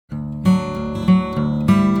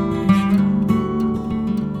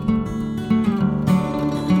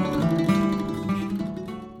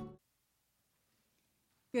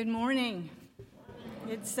Good morning.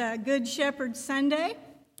 It's Good Shepherd Sunday,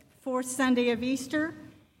 fourth Sunday of Easter.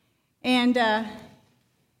 And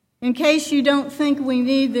in case you don't think we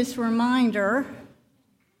need this reminder,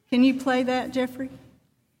 can you play that, Jeffrey?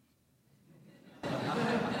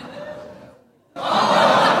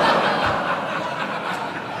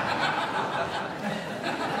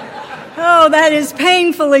 Oh, that is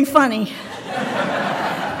painfully funny.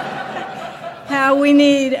 How we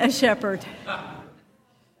need a shepherd.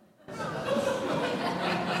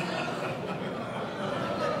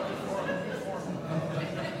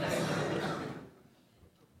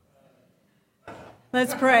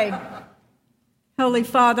 Let's pray. Holy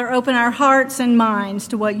Father, open our hearts and minds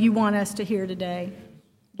to what you want us to hear today.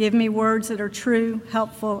 Give me words that are true,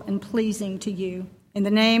 helpful, and pleasing to you. In the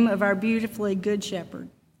name of our beautifully good shepherd,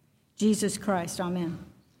 Jesus Christ, amen.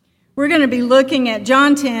 We're going to be looking at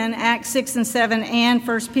John 10, Acts 6 and 7, and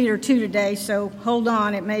 1 Peter 2 today, so hold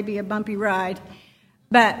on, it may be a bumpy ride.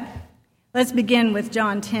 But let's begin with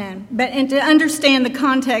John 10. And to understand the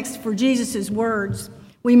context for Jesus' words,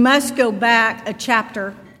 we must go back a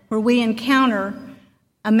chapter where we encounter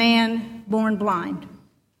a man born blind.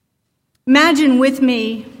 Imagine with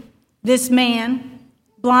me this man,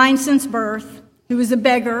 blind since birth, who was a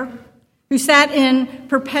beggar, who sat in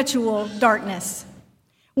perpetual darkness.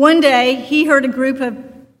 One day, he heard a group of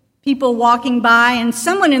people walking by, and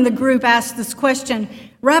someone in the group asked this question,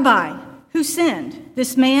 "Rabbi, who sinned,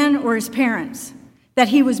 this man or his parents, that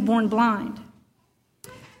he was born blind?"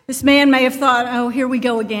 This man may have thought, oh, here we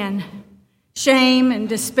go again. Shame and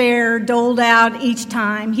despair doled out each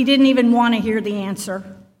time. He didn't even want to hear the answer.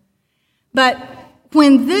 But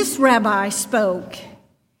when this rabbi spoke,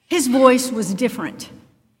 his voice was different.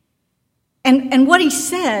 And what he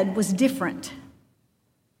said was different.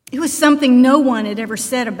 It was something no one had ever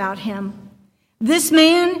said about him. This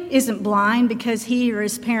man isn't blind because he or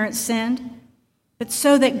his parents sinned, but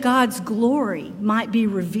so that God's glory might be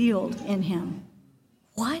revealed in him.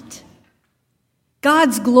 What?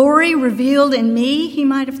 God's glory revealed in me, he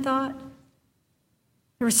might have thought.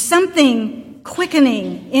 There was something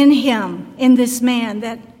quickening in him, in this man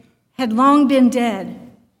that had long been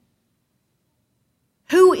dead.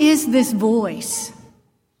 Who is this voice?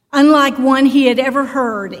 Unlike one he had ever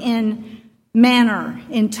heard in manner,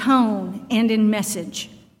 in tone, and in message.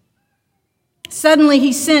 Suddenly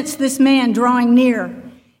he sensed this man drawing near.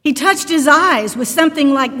 He touched his eyes with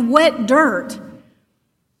something like wet dirt.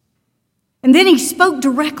 And then he spoke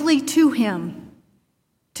directly to him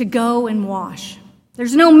to go and wash.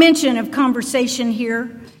 There's no mention of conversation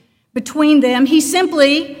here between them. He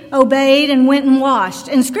simply obeyed and went and washed.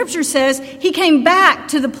 And Scripture says he came back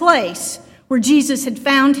to the place where Jesus had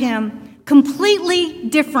found him completely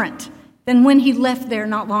different than when he left there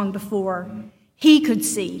not long before. He could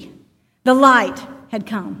see. The light had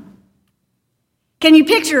come. Can you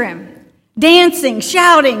picture him? Dancing,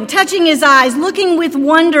 shouting, touching his eyes, looking with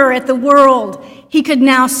wonder at the world he could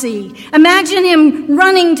now see. Imagine him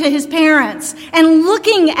running to his parents and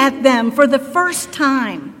looking at them for the first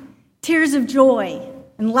time. Tears of joy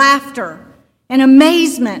and laughter and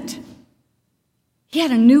amazement. He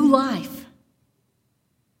had a new life.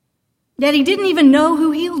 Yet he didn't even know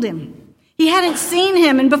who healed him. He hadn't seen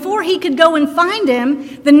him, and before he could go and find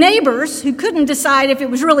him, the neighbors, who couldn't decide if it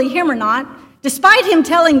was really him or not, despite him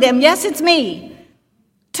telling them, yes, it's me,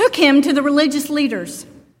 took him to the religious leaders.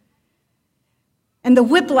 And the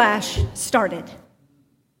whiplash started.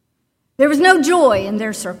 There was no joy in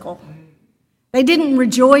their circle. They didn't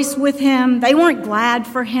rejoice with him. They weren't glad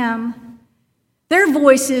for him. Their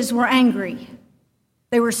voices were angry.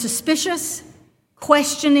 They were suspicious,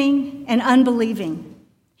 questioning, and unbelieving.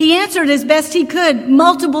 He answered as best he could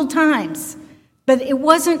multiple times, but it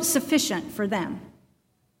wasn't sufficient for them.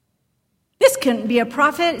 This couldn't be a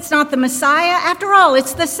prophet. It's not the Messiah. After all,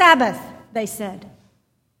 it's the Sabbath, they said.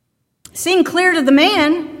 Seeing clear to the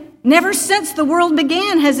man, never since the world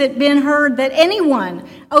began has it been heard that anyone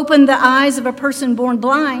opened the eyes of a person born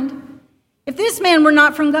blind. If this man were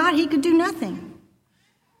not from God, he could do nothing.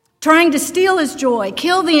 Trying to steal his joy,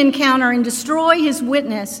 kill the encounter, and destroy his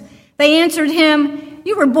witness, they answered him,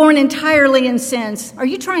 "You were born entirely in sins. Are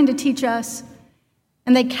you trying to teach us?"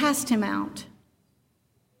 And they cast him out.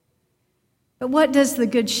 But what does the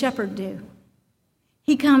Good Shepherd do?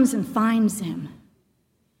 He comes and finds him.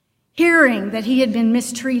 Hearing that he had been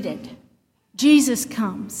mistreated, Jesus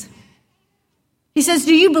comes. He says,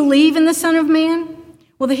 "Do you believe in the Son of Man?"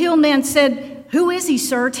 Well, the healed man said, "Who is he,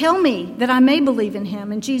 sir? Tell me that I may believe in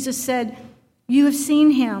him." And Jesus said, "You have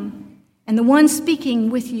seen him, and the one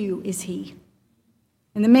speaking with you is he."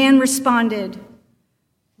 And the man responded,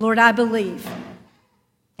 "Lord, I believe."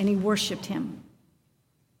 And he worshiped him.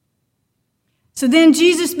 So then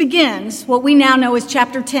Jesus begins what we now know as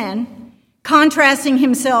chapter 10, contrasting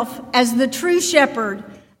himself as the true shepherd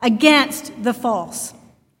against the false.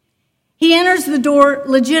 He enters the door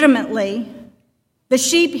legitimately. The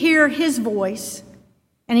sheep hear his voice,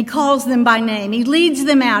 and he calls them by name. He leads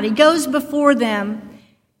them out. He goes before them,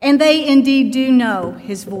 and they indeed do know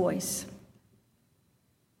his voice.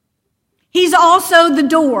 He's also the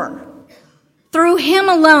door. Through him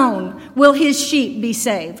alone will his sheep be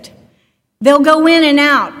saved. They'll go in and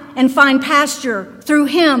out and find pasture through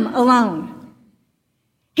him alone.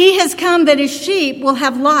 He has come that his sheep will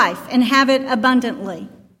have life and have it abundantly.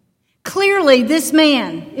 Clearly, this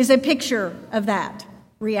man is a picture of that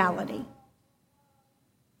reality.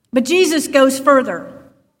 But Jesus goes further.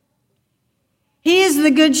 He is the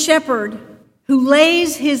good shepherd who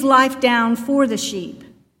lays his life down for the sheep.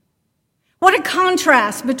 What a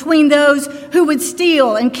contrast between those who would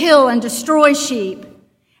steal and kill and destroy sheep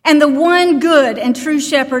and the one good and true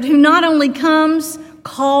shepherd who not only comes,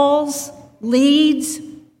 calls, leads,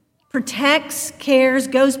 protects, cares,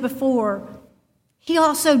 goes before, he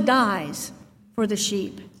also dies for the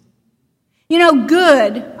sheep. You know,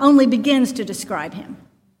 good only begins to describe him.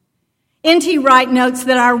 N.T. Wright notes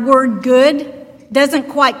that our word good doesn't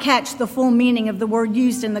quite catch the full meaning of the word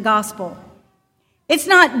used in the gospel. It's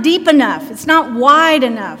not deep enough. It's not wide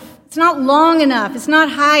enough. It's not long enough. It's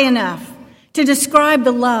not high enough to describe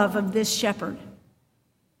the love of this shepherd.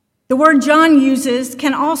 The word John uses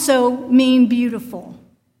can also mean beautiful,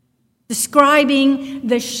 describing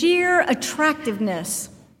the sheer attractiveness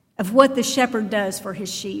of what the shepherd does for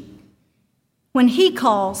his sheep. When he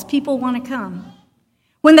calls, people want to come.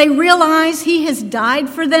 When they realize he has died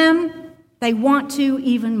for them, they want to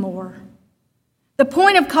even more. The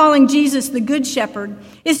point of calling Jesus the Good Shepherd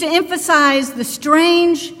is to emphasize the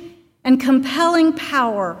strange and compelling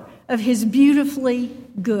power of his beautifully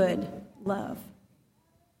good love.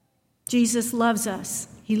 Jesus loves us.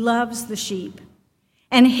 He loves the sheep.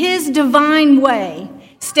 And his divine way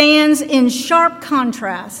stands in sharp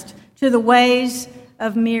contrast to the ways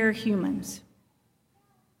of mere humans.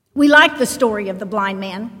 We like the story of the blind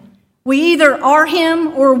man. We either are him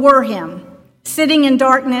or were him, sitting in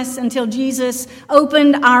darkness until Jesus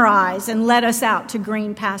opened our eyes and led us out to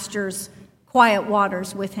green pastures, quiet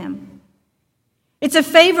waters with him. It's a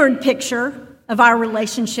favored picture of our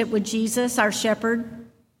relationship with Jesus, our shepherd.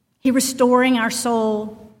 He restoring our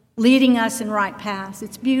soul, leading us in right paths.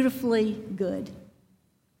 It's beautifully good.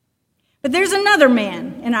 But there's another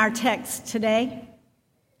man in our text today,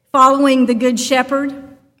 following the Good Shepherd,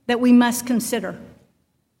 that we must consider.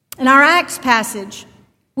 In our Acts passage,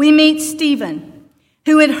 we meet Stephen,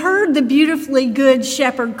 who had heard the beautifully good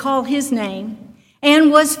shepherd call his name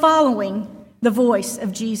and was following the voice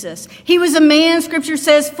of Jesus. He was a man, Scripture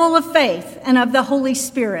says, full of faith and of the Holy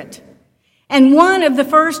Spirit, and one of the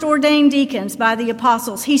first ordained deacons by the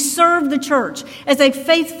apostles. He served the church as a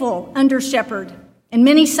faithful under-shepherd, and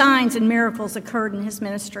many signs and miracles occurred in his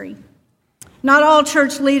ministry. Not all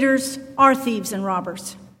church leaders are thieves and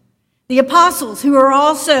robbers. The apostles, who are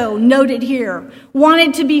also noted here,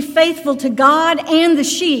 wanted to be faithful to God and the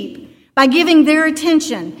sheep by giving their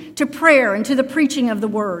attention to prayer and to the preaching of the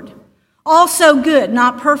word. Also good,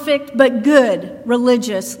 not perfect, but good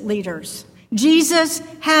religious leaders. Jesus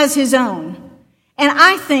has his own, and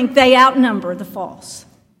I think they outnumber the false.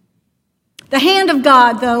 The hand of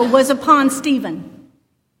God, though, was upon Stephen.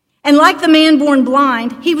 And like the man born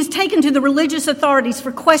blind, he was taken to the religious authorities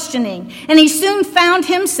for questioning, and he soon found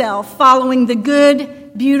himself following the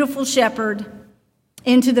good, beautiful shepherd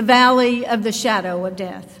into the valley of the shadow of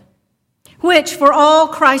death, which for all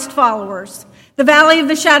Christ followers, the valley of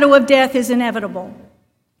the shadow of death is inevitable.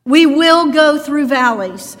 We will go through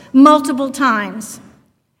valleys multiple times.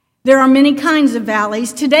 There are many kinds of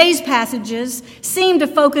valleys. Today's passages seem to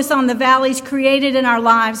focus on the valleys created in our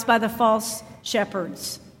lives by the false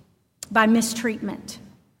shepherds, by mistreatment.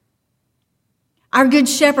 Our good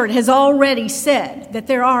shepherd has already said that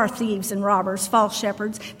there are thieves and robbers, false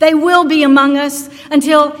shepherds. They will be among us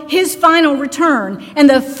until his final return and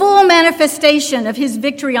the full manifestation of his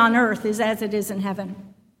victory on earth is as it is in heaven.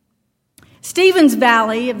 Stephen's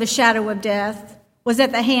valley of the shadow of death was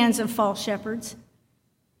at the hands of false shepherds,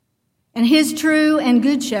 and his true and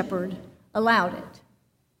good shepherd allowed it.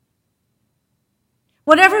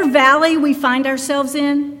 Whatever valley we find ourselves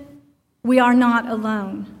in, we are not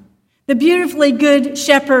alone. The beautifully good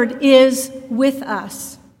shepherd is with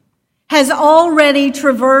us, has already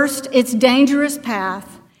traversed its dangerous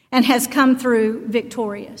path, and has come through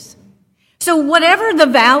victorious. So whatever the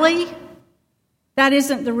valley, that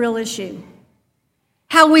isn't the real issue.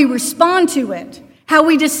 How we respond to it, how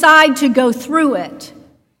we decide to go through it,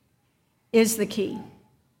 is the key.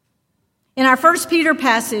 In our 1 Peter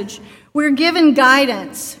passage, we're given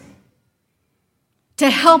guidance to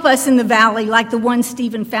help us in the valley like the one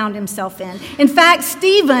Stephen found himself in. In fact,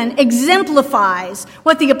 Stephen exemplifies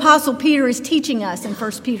what the Apostle Peter is teaching us in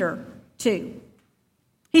 1 Peter 2.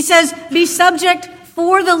 He says, "Be subject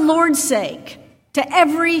for the Lord's sake to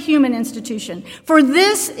every human institution. For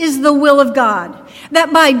this is the will of God,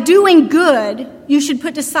 that by doing good you should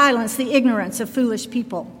put to silence the ignorance of foolish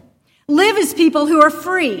people. Live as people who are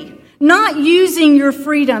free, not using your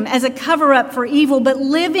freedom as a cover-up for evil, but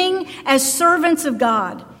living as servants of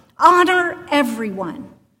God. Honor everyone.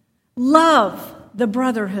 Love the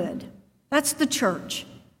brotherhood." That's the church.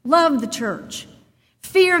 Love the church.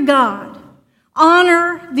 Fear God.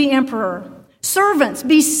 Honor the emperor. Servants,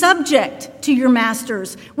 be subject to your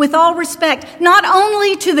masters with all respect, not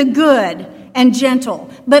only to the good and gentle,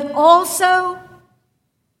 but also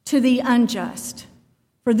to the unjust.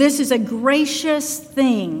 For this is a gracious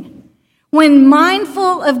thing. When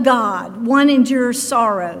mindful of God, one endures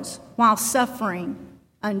sorrows while suffering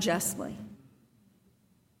unjustly.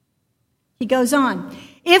 He goes on,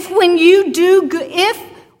 if when you do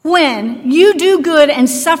good and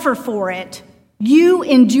suffer for it, you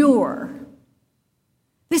endure,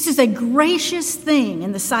 this is a gracious thing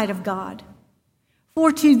in the sight of God.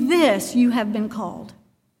 For to this you have been called,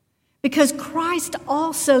 because Christ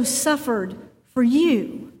also suffered for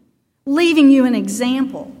you, leaving you an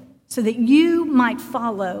example so that you might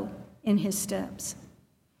follow in his steps.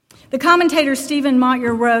 The commentator Stephen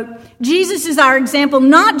Moyer wrote, Jesus is our example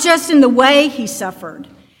not just in the way he suffered,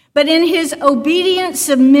 but in his obedient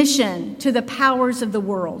submission to the powers of the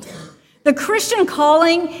world. The Christian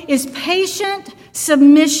calling is patient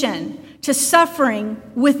submission to suffering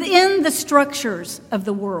within the structures of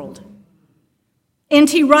the world.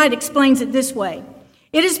 N.T. Wright explains it this way.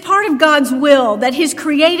 It is part of God's will that his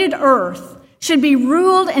created earth should be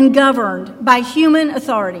ruled and governed by human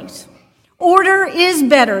authorities. Order is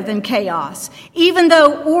better than chaos, even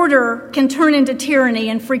though order can turn into tyranny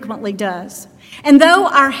and frequently does. And though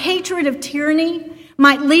our hatred of tyranny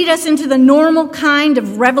might lead us into the normal kind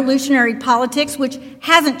of revolutionary politics, which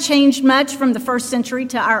hasn't changed much from the first century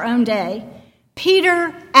to our own day,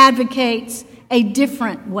 Peter advocates a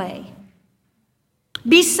different way.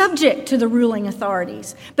 Be subject to the ruling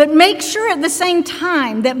authorities, but make sure at the same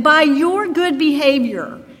time that by your good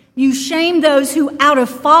behavior, you shame those who out of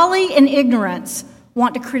folly and ignorance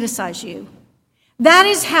want to criticize you. That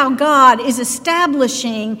is how God is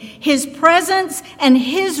establishing his presence and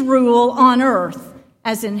his rule on earth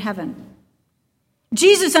as in heaven.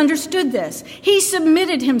 Jesus understood this. He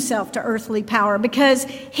submitted himself to earthly power because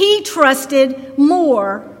he trusted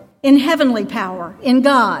more in heavenly power, in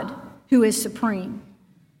God, who is supreme.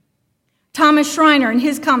 Thomas Schreiner, in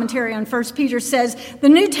his commentary on 1 Peter, says the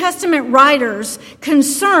New Testament writer's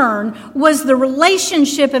concern was the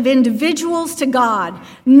relationship of individuals to God,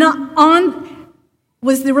 and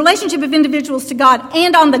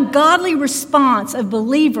on the godly response of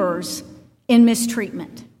believers in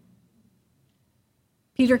mistreatment.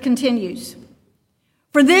 Peter continues,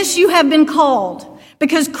 "For this you have been called,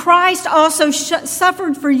 because Christ also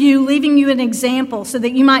suffered for you, leaving you an example so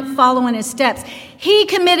that you might follow in his steps. He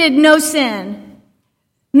committed no sin.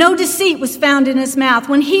 No deceit was found in his mouth.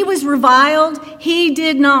 When he was reviled, he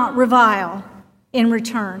did not revile in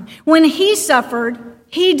return. When he suffered,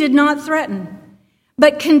 he did not threaten,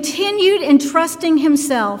 but continued entrusting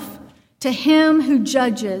himself to him who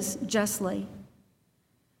judges justly."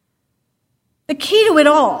 The key to it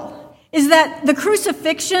all is that the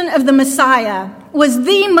crucifixion of the Messiah was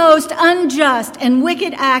the most unjust and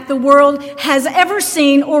wicked act the world has ever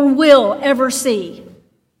seen or will ever see.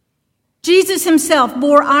 Jesus himself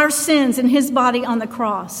bore our sins in his body on the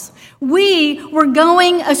cross. We were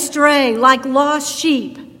going astray like lost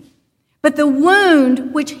sheep, but the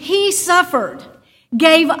wound which he suffered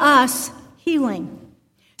gave us healing.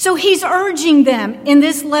 So he's urging them in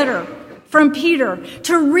this letter from Peter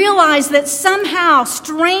to realize that somehow,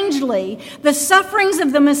 strangely, the sufferings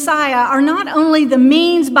of the Messiah are not only the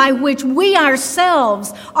means by which we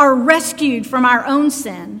ourselves are rescued from our own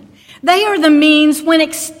sin, they are the means when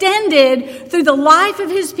extended through the life of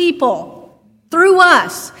his people, through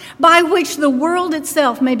us, by which the world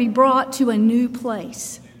itself may be brought to a new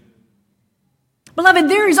place. Beloved,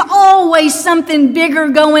 there is always something bigger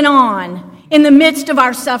going on in the midst of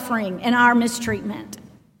our suffering and our mistreatment.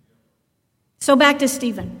 So back to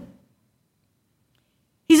Stephen.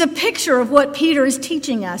 He's a picture of what Peter is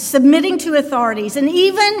teaching us, submitting to authorities, and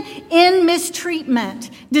even in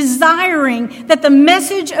mistreatment, desiring that the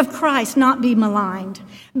message of Christ not be maligned,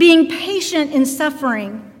 being patient in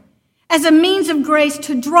suffering, as a means of grace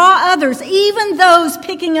to draw others, even those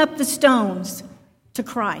picking up the stones, to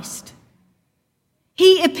Christ.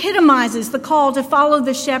 He epitomizes the call to follow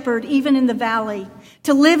the shepherd even in the valley,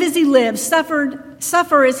 to live as he lived,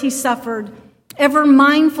 suffer as he suffered, ever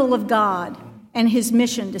mindful of God and his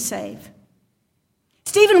mission to save.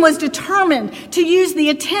 Stephen was determined to use the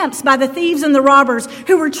attempts by the thieves and the robbers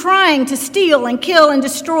who were trying to steal and kill and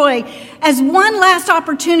destroy as one last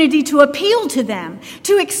opportunity to appeal to them,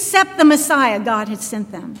 to accept the Messiah God had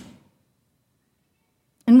sent them.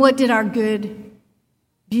 And what did our good,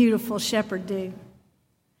 beautiful shepherd do?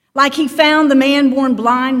 Like he found the man born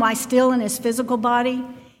blind while still in his physical body,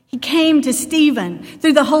 he came to Stephen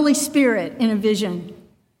through the Holy Spirit in a vision.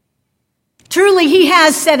 Truly, he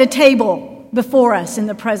has set a table before us in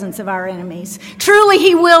the presence of our enemies. Truly,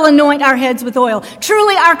 he will anoint our heads with oil.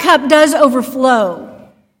 Truly, our cup does overflow,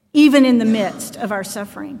 even in the midst of our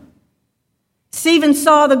suffering. Stephen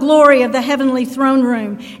saw the glory of the heavenly throne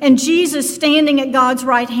room and Jesus standing at God's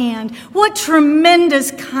right hand. What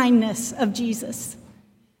tremendous kindness of Jesus.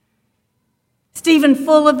 Stephen,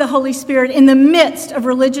 full of the Holy Spirit, in the midst of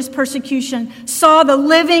religious persecution, saw the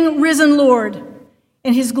living, risen Lord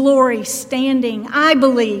in his glory standing, I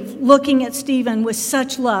believe, looking at Stephen with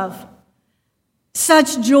such love,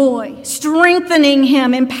 such joy, strengthening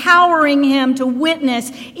him, empowering him to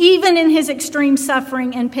witness even in his extreme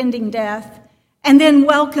suffering and pending death, and then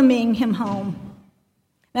welcoming him home.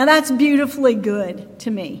 Now that's beautifully good to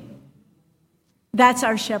me. That's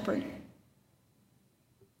our shepherd.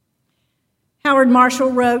 Howard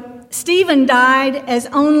Marshall wrote, Stephen died as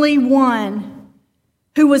only one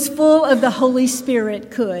who was full of the Holy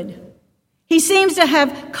Spirit could. He seems to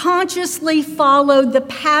have consciously followed the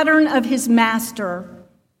pattern of his master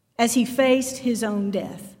as he faced his own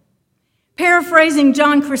death. Paraphrasing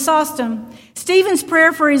John Chrysostom, Stephen's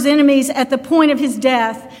prayer for his enemies at the point of his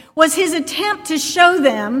death was his attempt to show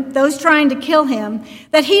them, those trying to kill him,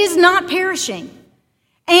 that he is not perishing,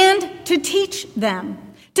 and to teach them,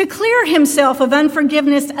 to clear himself of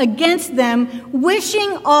unforgiveness against them,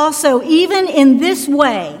 wishing also, even in this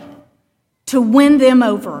way, to win them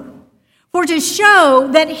over. For to show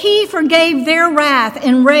that he forgave their wrath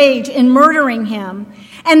and rage in murdering him,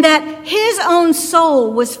 and that his own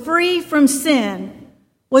soul was free from sin,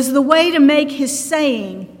 was the way to make his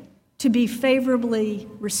saying to be favorably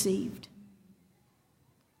received.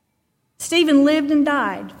 Stephen lived and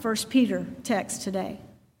died, 1 Peter text today.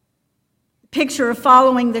 Picture of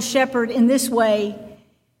following the shepherd in this way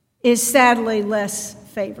is sadly less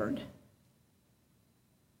favored.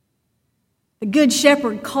 The good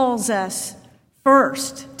shepherd calls us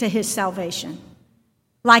first to his salvation,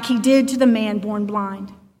 like he did to the man born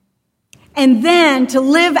blind, and then to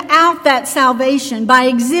live out that salvation by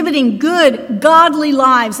exhibiting good, godly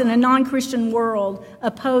lives in a non-Christian world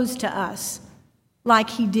opposed to us, like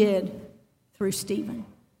he did through Stephen.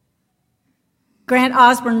 Grant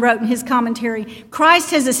Osborne wrote in his commentary,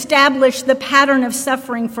 Christ has established the pattern of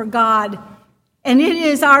suffering for God, and it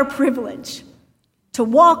is our privilege to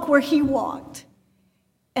walk where he walked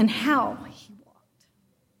and how he walked.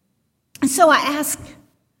 And so I ask,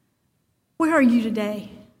 where are you today?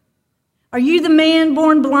 Are you the man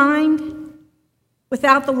born blind,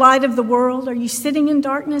 without the light of the world? Are you sitting in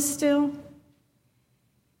darkness still?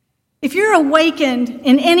 If you're awakened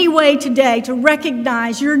in any way today to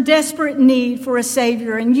recognize your desperate need for a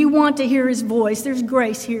Savior and you want to hear his voice, there's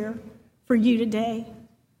grace here for you today.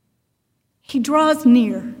 He draws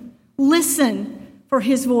near. Listen for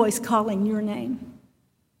his voice calling your name.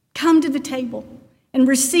 Come to the table and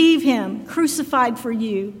receive him crucified for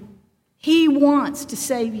you. He wants to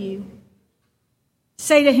save you.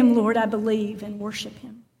 Say to him, Lord, I believe, and worship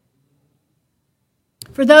him.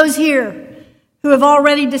 For those here who have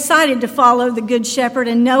already decided to follow the Good Shepherd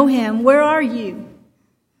and know him, where are you?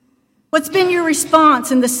 What's been your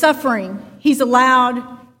response in the suffering he's allowed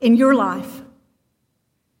in your life?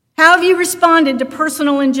 How have you responded to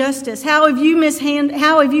personal injustice? How have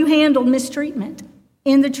you handled mistreatment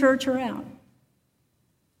in the church or out?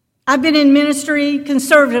 I've been in ministry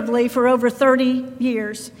conservatively for over 30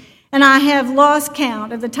 years, and I have lost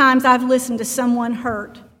count of the times I've listened to someone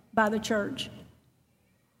hurt by the church.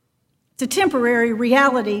 It's a temporary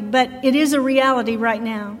reality, but it is a reality right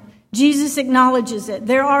now. Jesus acknowledges it.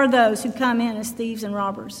 There are those who come in as thieves and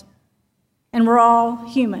robbers, and we're all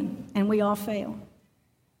human, and we all fail.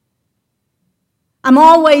 I'm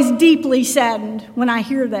always deeply saddened when I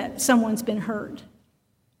hear that someone's been hurt.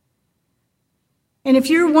 And if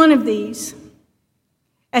you're one of these,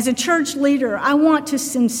 as a church leader, I want to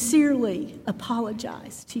sincerely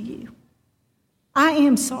apologize to you. I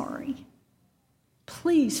am sorry.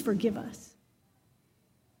 Please forgive us.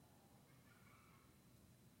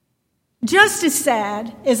 Just as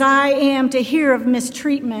sad as I am to hear of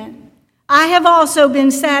mistreatment, I have also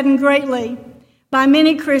been saddened greatly by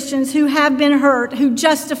many Christians who have been hurt, who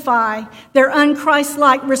justify their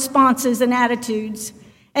unchristlike responses and attitudes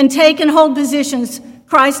and take and hold positions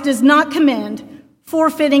Christ does not commend,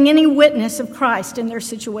 forfeiting any witness of Christ in their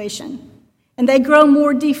situation. And they grow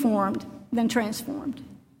more deformed than transformed.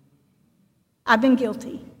 I've been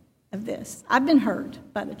guilty of this. I've been hurt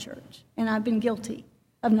by the church, and I've been guilty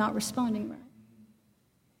of not responding right.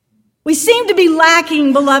 We seem to be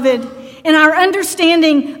lacking, beloved, in our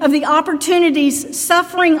understanding of the opportunities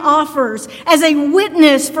suffering offers as a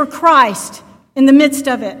witness for Christ in the midst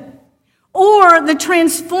of it, or the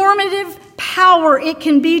transformative power it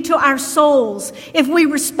can be to our souls if we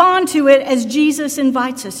respond to it as Jesus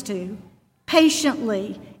invites us to,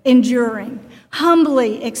 patiently enduring,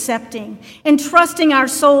 humbly accepting, entrusting our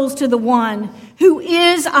souls to the one who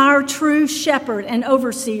is our true shepherd and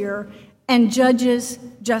overseer and judges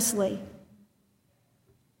justly.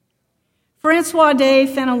 Francois de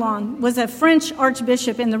Fenelon was a French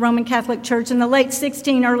archbishop in the Roman Catholic Church in the late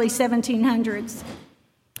early 1700s,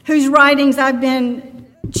 whose writings I've been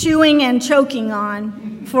chewing and choking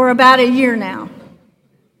on for about a year now.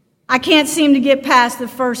 I can't seem to get past the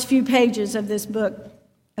first few pages of this book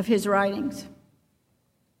of his writings.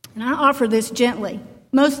 And I offer this gently,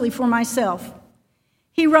 mostly for myself.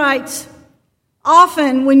 He writes,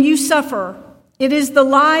 "Often when you suffer, it is the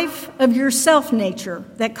life of your self-nature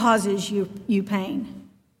that causes you pain.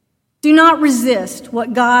 Do not resist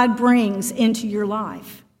what God brings into your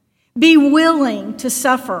life. Be willing to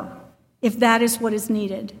suffer if that is what is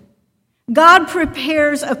needed. God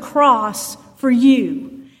prepares a cross for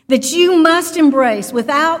you that you must embrace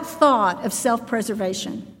without thought of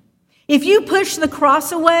self-preservation. If you push the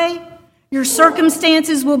cross away, your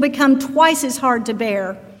circumstances will become twice as hard to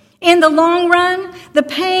bear. In the long run, the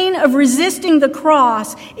pain of resisting the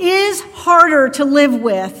cross is harder to live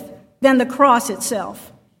with than the cross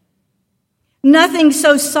itself. Nothing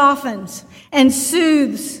so softens and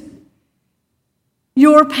soothes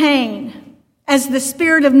your pain as the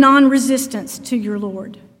spirit of non-resistance to your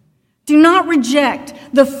Lord. Do not reject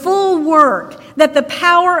the full work that the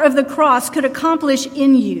power of the cross could accomplish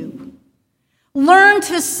in you. Learn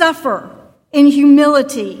to suffer in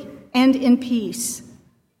humility and in peace.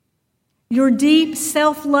 Your deep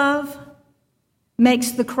self-love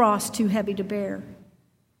makes the cross too heavy to bear.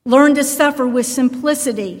 Learn to suffer with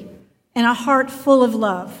simplicity and a heart full of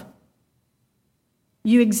love.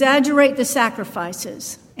 You exaggerate the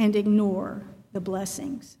sacrifices and ignore the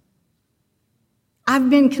blessings." I've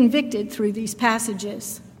been convicted through these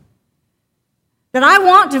passages that I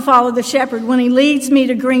want to follow the shepherd when he leads me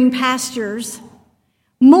to green pastures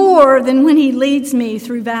more than when he leads me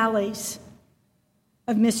through valleys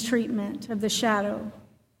of mistreatment, of the shadow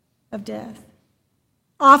of death.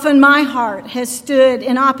 Often my heart has stood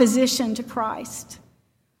in opposition to Christ,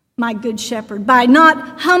 my good shepherd, by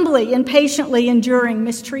not humbly and patiently enduring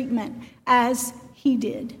mistreatment as he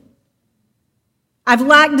did. I've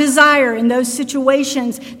lacked desire in those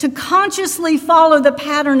situations to consciously follow the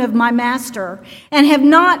pattern of my master and have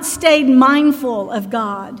not stayed mindful of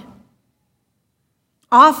God.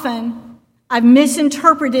 Often, I've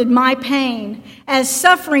misinterpreted my pain as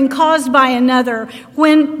suffering caused by another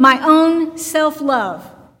when my own self-love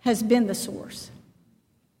has been the source.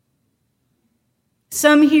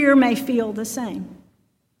 Some here may feel the same.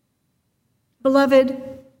 Beloved,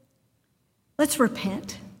 let's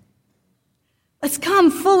repent. Let's come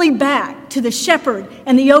fully back to the shepherd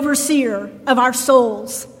and the overseer of our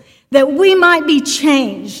souls, that we might be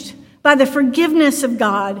changed by the forgiveness of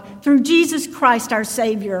God through Jesus Christ our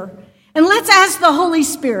Savior. And let's ask the Holy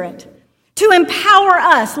Spirit to empower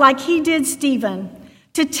us, like he did Stephen,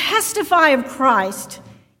 to testify of Christ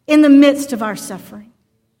in the midst of our suffering.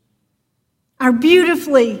 Our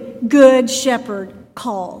beautifully good shepherd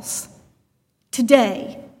calls.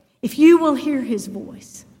 Today, if you will hear his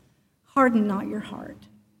voice, harden not your heart.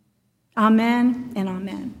 Amen and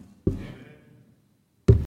amen.